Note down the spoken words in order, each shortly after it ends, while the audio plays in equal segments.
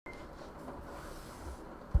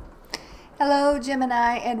Hello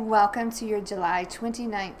Gemini, and welcome to your July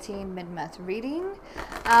 2019 mid-month reading.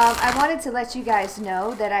 I wanted to let you guys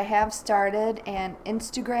know that I have started an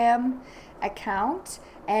Instagram account,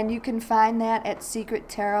 and you can find that at Secret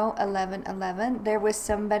Tarot 1111. There was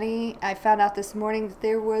somebody, I found out this morning that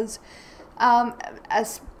there was a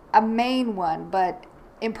main one, but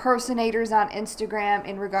impersonators on Instagram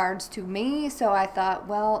in regards to me, so I thought,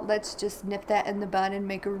 well, let's just nip that in the bud and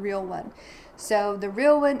make a real one. So the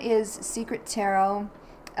real one is Secret Tarot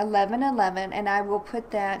 1111, and I will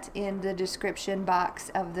put that in the description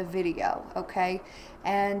box of the video, okay?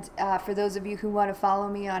 And for those of you who want to follow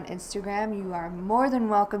me on Instagram, you are more than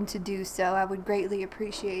welcome to do so. I would greatly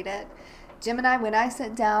appreciate it. Gemini, when I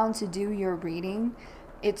sat down to do your reading,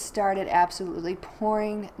 it started absolutely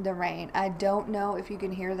pouring the rain. I don't know if you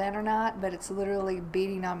can hear that or not, but it's literally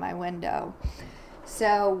beating on my window.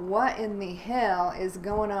 So what in the hell is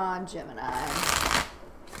going on, Gemini?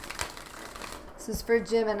 This is for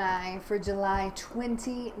Gemini for July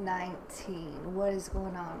 2019. What is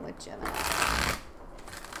going on with Gemini?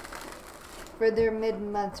 For their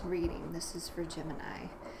mid-month reading, this is for Gemini.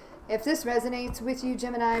 If this resonates with you,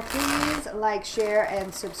 Gemini, please like, share,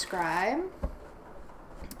 and subscribe.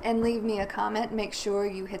 And leave me a comment. Make sure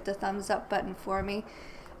you hit the thumbs up button for me.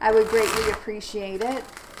 I would greatly appreciate it.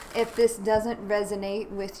 If this doesn't resonate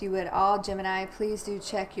with you at all, Gemini, please do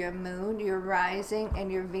check your moon, your rising,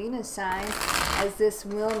 and your Venus sign, as this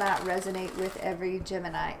will not resonate with every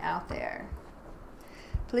Gemini out there.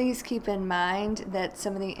 Please keep in mind that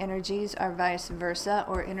some of the energies are vice versa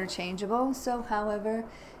or interchangeable, so however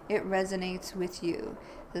it resonates with you.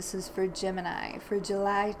 This is for Gemini for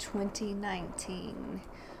July 2019.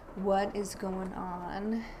 What is going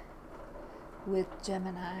on with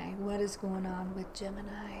Gemini? What is going on with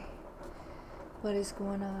Gemini? What is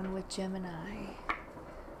going on with Gemini?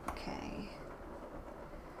 Okay.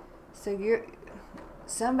 So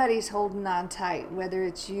somebody's holding on tight, whether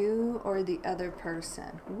it's you or the other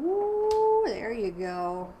person. Ooh, there you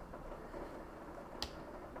go.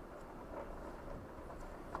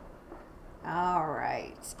 All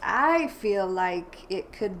right. I feel like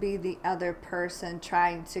it could be the other person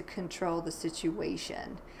trying to control the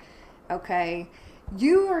situation. Okay.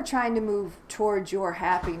 You are trying to move towards your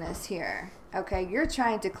happiness here. Okay. You're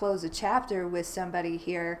trying to close a chapter with somebody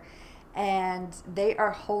here, and they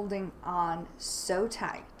are holding on so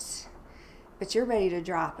tight, but you're ready to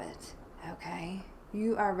drop it. Okay.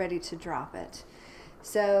 You are ready to drop it.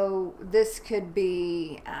 So this could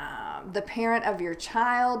be the parent of your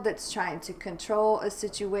child that's trying to control a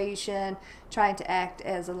situation, trying to act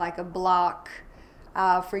as like a block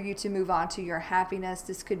for you to move on to your happiness.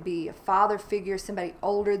 This could be a father figure, somebody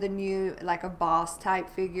older than you, like a boss type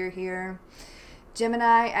figure here.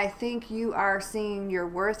 Gemini, I think you are seeing your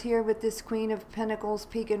worth here with this Queen of Pentacles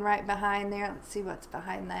peeking right behind there. Let's see what's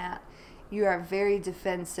behind that. You are very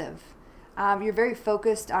defensive. You're very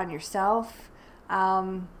focused on yourself.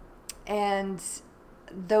 And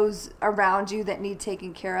those around you that need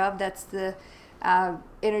taken care of. That's the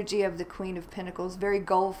energy of the Queen of Pentacles. Very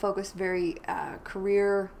goal focused, very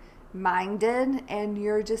career minded, and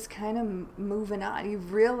you're just kind of moving on.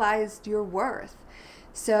 You've realized your worth.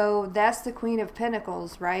 So that's the Queen of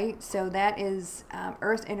Pentacles, right? So that is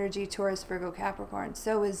Earth energy, Taurus, Virgo, Capricorn.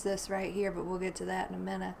 So is this right here, but we'll get to that in a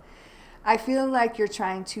minute. I feel like you're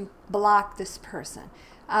trying to block this person.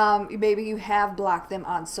 Maybe you have blocked them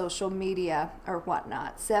on social media or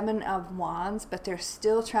whatnot. Seven of Wands, but they're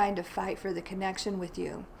still trying to fight for the connection with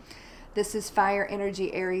you. This is fire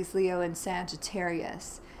energy, Aries, Leo, and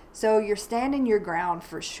Sagittarius. So you're standing your ground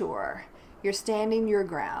for sure. You're standing your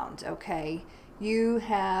ground, okay? You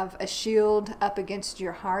have a shield up against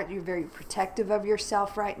your heart. You're very protective of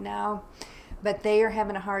yourself right now. But they are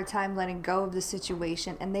having a hard time letting go of the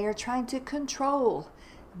situation, and they are trying to control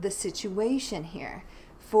the situation here.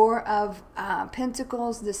 Four of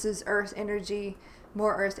Pentacles, this is Earth energy,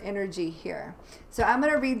 more Earth energy here. So I'm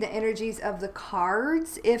going to read the energies of the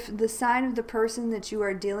cards. If the sign of the person that you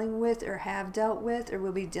are dealing with or have dealt with or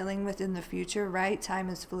will be dealing with in the future, right? Time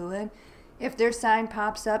is fluid. If their sign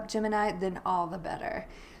pops up, Gemini, then all the better.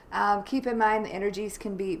 Keep in mind the energies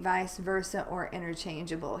can be vice versa or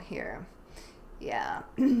interchangeable here. Yeah,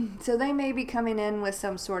 so they may be coming in with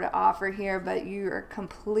some sort of offer here, but you are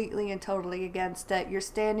completely and totally against it. You're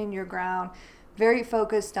standing your ground, very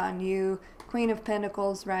focused on you. Queen of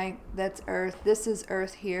Pentacles, right? That's Earth. This is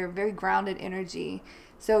Earth here, very grounded energy.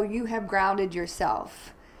 So you have grounded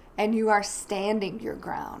yourself, and you are standing your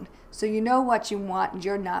ground. So you know what you want, and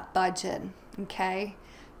you're not budging, okay?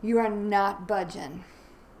 You are not budging.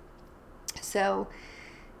 So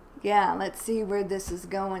Yeah, let's see where this is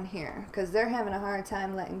going here, because they're having a hard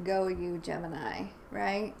time letting go of you, Gemini,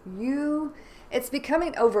 right? It's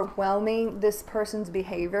becoming overwhelming, this person's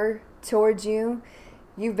behavior towards you.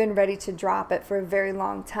 You've been ready to drop it for a very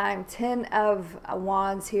long time. 10 of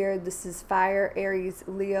Wands here. This is fire, Aries,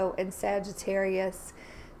 Leo, and Sagittarius.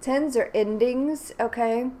 10s are endings,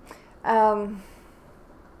 okay?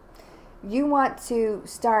 You want to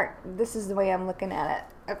start, this is the way I'm looking at it.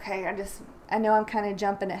 Okay, I know I'm kind of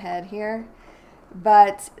jumping ahead here,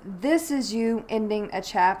 but this is you ending a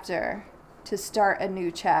chapter to start a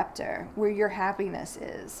new chapter where your happiness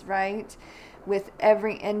is, right? With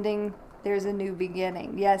every ending, there's a new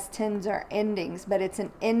beginning. Yes, 10s are endings, but it's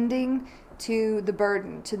an ending to the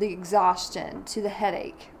burden, to the exhaustion, to the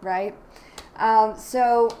headache, right?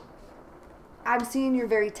 So I'm seeing you're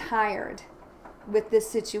very tired with this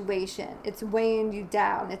situation. It's weighing you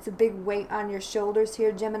down. It's a big weight on your shoulders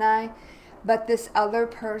here, Gemini. But this other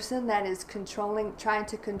person that is trying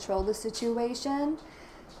to control the situation,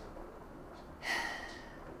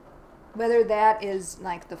 whether that is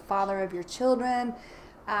like the father of your children,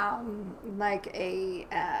 like a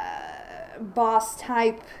boss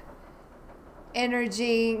type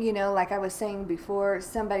energy, you know, like I was saying before,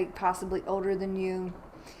 somebody possibly older than you,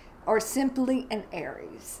 or simply an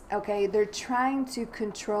Aries, okay? They're trying to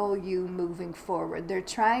control you moving forward. They're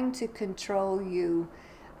trying to control you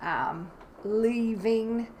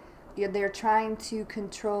leaving. They're trying to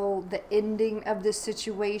control the ending of this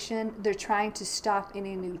situation. They're trying to stop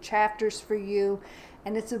any new chapters for you.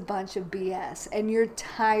 And it's a bunch of BS. And you're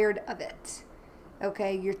tired of it.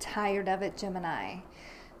 Okay? You're tired of it, Gemini.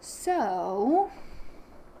 So,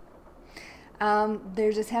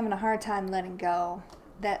 they're just having a hard time letting go.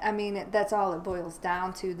 That's all it boils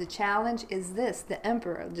down to. The challenge is this, the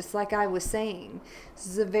Emperor, just like I was saying. This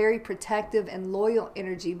is a very protective and loyal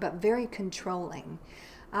energy, but very controlling.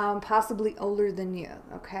 Possibly older than you,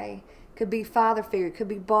 okay? Could be father figure, could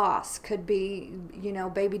be boss, could be, you know,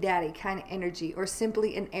 baby daddy kind of energy, or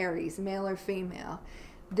simply an Aries, male or female.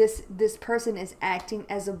 This person is acting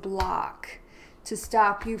as a block to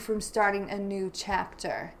stop you from starting a new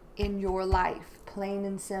chapter in your life, plain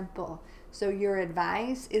and simple. So your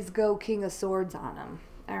advice is go King of Swords on them.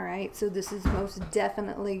 All right. So this is most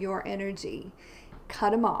definitely your energy.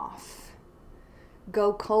 Cut them off.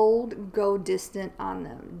 Go cold, go distant on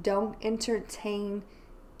them. Don't entertain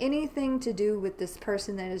anything to do with this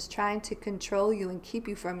person that is trying to control you and keep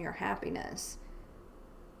you from your happiness.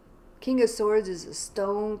 King of Swords is a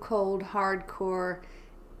stone cold, hardcore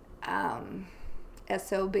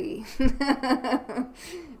SOB.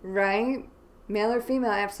 Right? Male or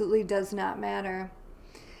female absolutely does not matter.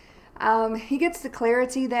 He gets the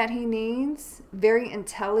clarity that he needs. Very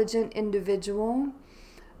intelligent individual.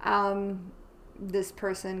 This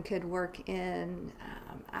person could work in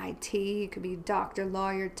IT. Could be doctor,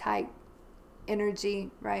 lawyer type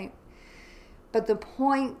energy, right? But the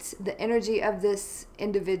point, the energy of this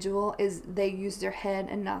individual is they use their head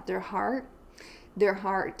and not their heart. Their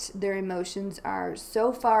heart, their emotions are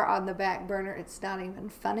so far on the back burner, it's not even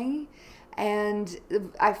funny. And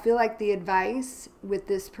I feel like the advice with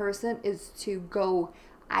this person is to go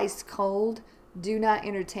ice cold. Do not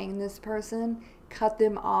entertain this person. Cut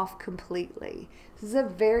them off completely. This is a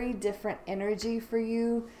very different energy for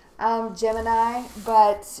you, Gemini.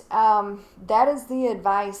 But that is the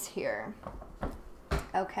advice here.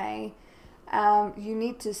 Okay? You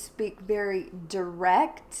need to speak very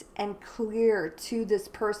direct and clear to this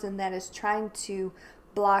person that is trying to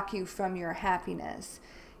block you from your happiness.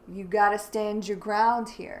 You got to stand your ground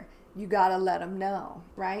here. You got to let them know,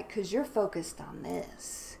 right? Because you're focused on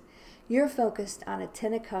this. You're focused on a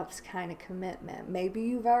 10 of Cups kind of commitment. Maybe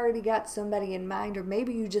you've already got somebody in mind, or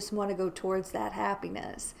maybe you just want to go towards that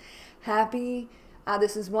happiness. Happy,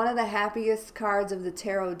 this is one of the happiest cards of the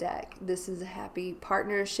tarot deck. This is a happy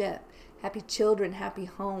partnership, happy children, happy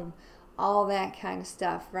home, all that kind of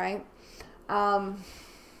stuff, right?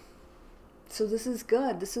 So this is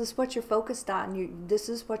good. This is what you're focused on. This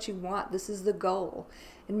is what you want. This is the goal.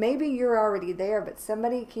 And maybe you're already there, but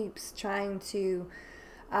somebody keeps trying to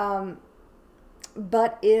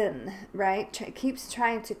butt in, right? Keeps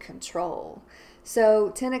trying to control. So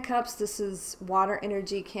 10 of Cups, this is water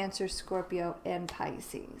energy, Cancer, Scorpio, and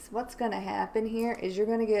Pisces. What's going to happen here is you're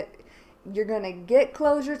going to get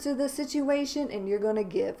closure to this situation, and you're going to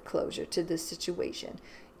give closure to this situation.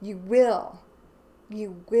 You will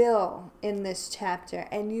in this chapter,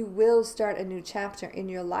 and you will start a new chapter in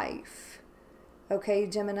your life. Okay,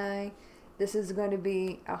 Gemini? This is going to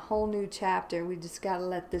be a whole new chapter. We just got to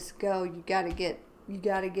let this go. You got to get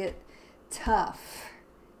tough.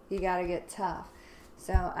 You got to get tough.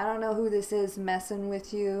 So I don't know who this is messing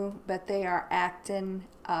with you, but they are acting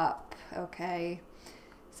up, okay?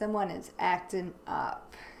 Someone is acting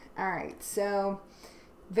up. All right, so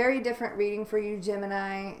very different reading for you,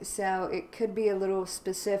 Gemini. So it could be a little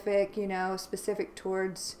specific, you know, specific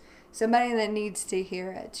towards somebody that needs to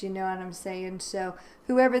hear it. You know what I'm saying? So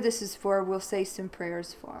whoever this is for, we'll say some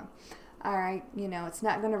prayers for them. All right, you know, it's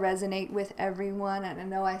not going to resonate with everyone, and I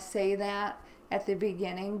know I say that at the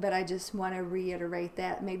beginning, but I just want to reiterate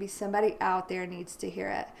that. Maybe somebody out there needs to hear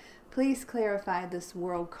it. Please clarify this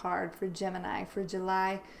World card for Gemini for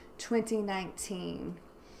July 2019.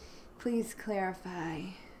 Please clarify.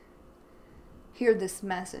 Hear this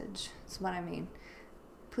message. That's what I mean.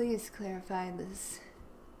 Please clarify this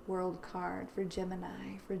World card for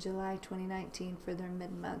Gemini for July 2019 for their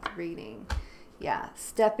mid-month reading. Yeah,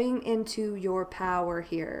 stepping into your power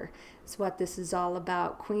here is what this is all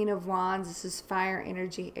about. Queen of Wands, this is fire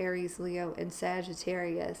energy, Aries, Leo, and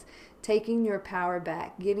Sagittarius. Taking your power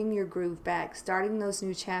back, getting your groove back, starting those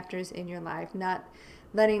new chapters in your life, not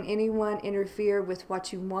letting anyone interfere with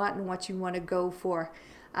what you want and what you want to go for.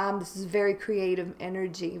 This is very creative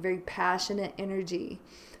energy, very passionate energy.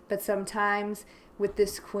 But sometimes with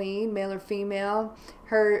this queen, male or female,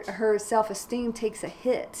 her self-esteem takes a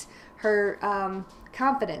hit. Her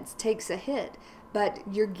confidence takes a hit, but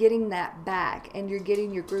you're getting that back, and you're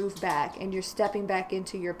getting your groove back, and you're stepping back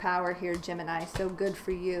into your power here, Gemini. So good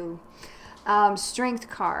for you. Strength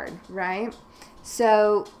card, right?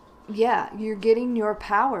 So yeah, you're getting your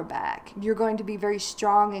power back. You're going to be very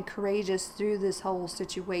strong and courageous through this whole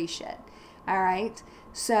situation. All right.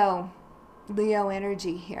 So Leo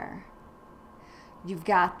energy here. You've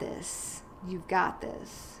got this. You've got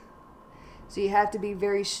this. So you have to be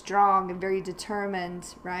very strong and very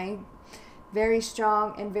determined, right? Very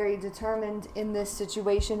strong and very determined in this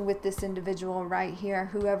situation with this individual right here.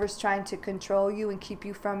 Whoever's trying to control you and keep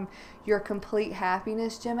you from your complete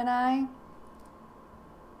happiness, Gemini,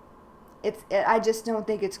 I just don't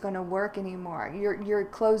think it's going to work anymore. You're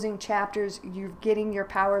closing chapters. You're getting your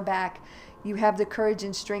power back. You have the courage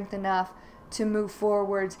and strength enough to move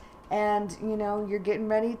forward. And, you know, you're getting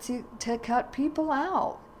ready to cut people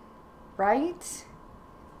out. Right?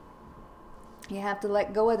 You have to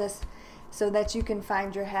let go of this so that you can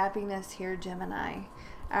find your happiness here, Gemini.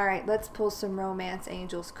 All right, let's pull some romance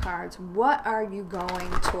angels cards. What are you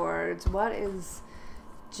going towards? What is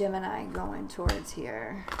Gemini going towards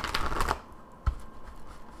here?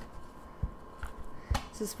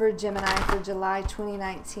 This is for Gemini for July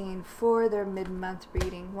 2019 for their mid-month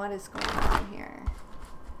reading. What is going on here?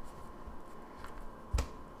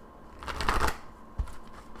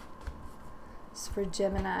 For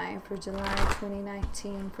Gemini for July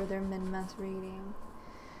 2019 for their mid-month reading.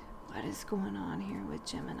 What is going on here with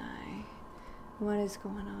Gemini? What is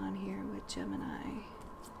going on here with Gemini?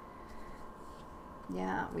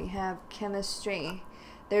 Yeah, we have chemistry.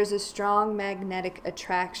 There's a strong magnetic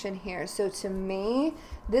attraction here. So to me,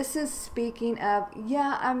 this is speaking of,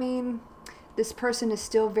 yeah, I mean, this person is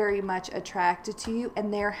still very much attracted to you,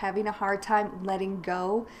 and they're having a hard time letting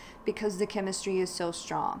go because the chemistry is so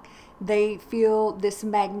strong. They feel this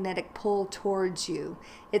magnetic pull towards you.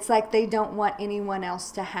 It's like they don't want anyone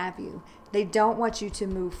else to have you. They don't want you to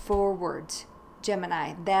move forward,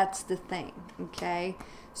 Gemini. That's the thing, okay?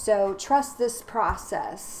 So trust this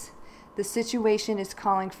process. The situation is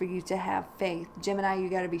calling for you to have faith. Gemini, you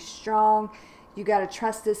got to be strong. You got to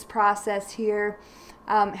trust this process here.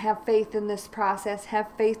 Have faith in this process.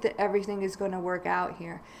 Have faith that everything is going to work out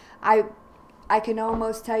here. I can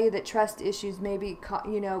almost tell you that trust issues maybe,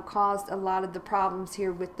 caused a lot of the problems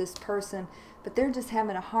here with this person, but they're just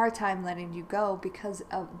having a hard time letting you go because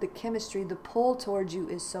of the chemistry. The pull towards you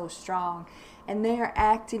is so strong, and they are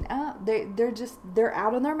acting up. They're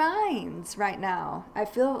out of their minds right now. I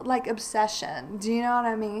feel like obsession. Do you know what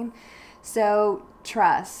I mean? So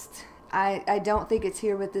trust. I don't think it's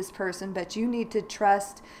here with this person, but you need to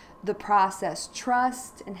trust the process.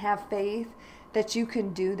 Trust and have faith that you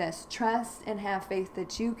can do this. Trust and have faith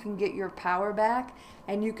that you can get your power back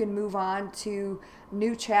and you can move on to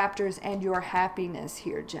new chapters and your happiness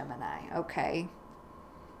here, Gemini. Okay?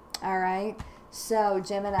 All right? So,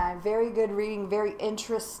 Gemini, very good reading, very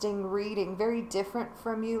interesting reading, very different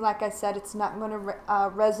from you. Like I said, it's not going to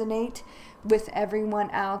resonate with everyone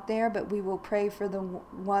out there, but we will pray for the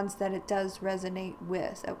ones that it does resonate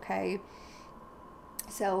with, okay?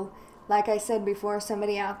 So, like I said before,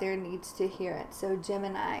 somebody out there needs to hear it. So,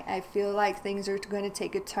 Gemini, I feel like things are going to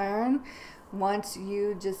take a turn once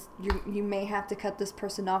you may have to cut this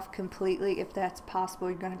person off completely if that's possible.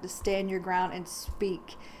 You're going to have to stand your ground and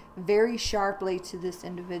speak very sharply to this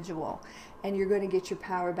individual. And you're going to get your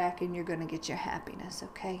power back, and you're going to get your happiness,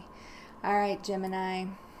 okay? All right, Gemini.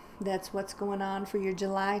 That's what's going on for your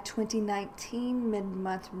July 2019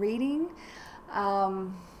 mid-month reading.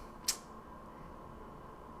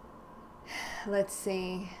 Let's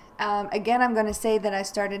see. Again, I'm going to say that I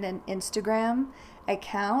started an Instagram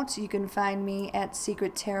account. You can find me at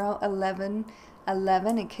Secret Tarot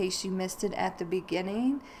 1111 in case you missed it at the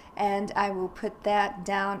beginning. And I will put that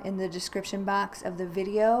down in the description box of the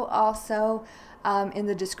video. Also, in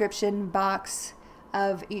the description box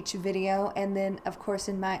of each video, and then of course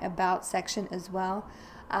in my about section as well.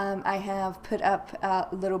 I have put up a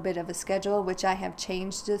little bit of a schedule, which I have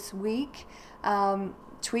changed this week,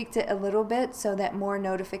 tweaked it a little bit so that more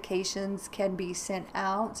notifications can be sent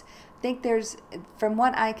out. I think there's, from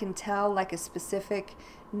what I can tell, like a specific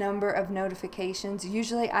number of notifications.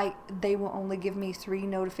 Usually they will only give me 3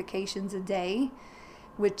 notifications a day,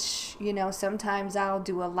 which, you know, sometimes I'll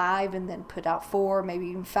do a live and then put out 4, maybe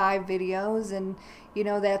even 5 videos, and you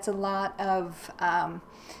know, that's a lot of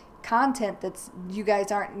content that's you guys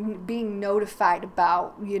aren't being notified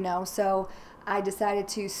about, you know. So I decided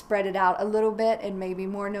to spread it out a little bit, and maybe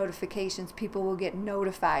more notifications, people will get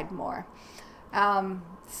notified more.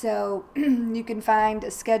 So you can find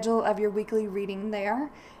a schedule of your weekly reading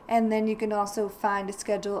there, and then you can also find a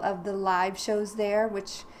schedule of the live shows there,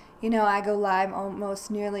 which, you know, I go live almost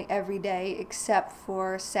nearly every day except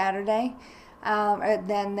for Saturday.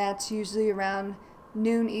 Then that's usually around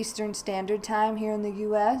noon Eastern Standard Time here in the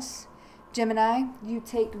U.S. Gemini, you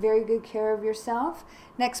take very good care of yourself.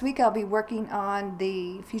 Next week I'll be working on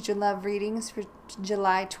the future love readings for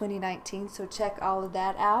July 2019, so check all of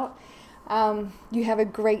that out. You have a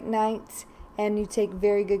great night, and you take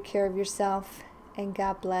very good care of yourself, and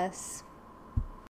God bless.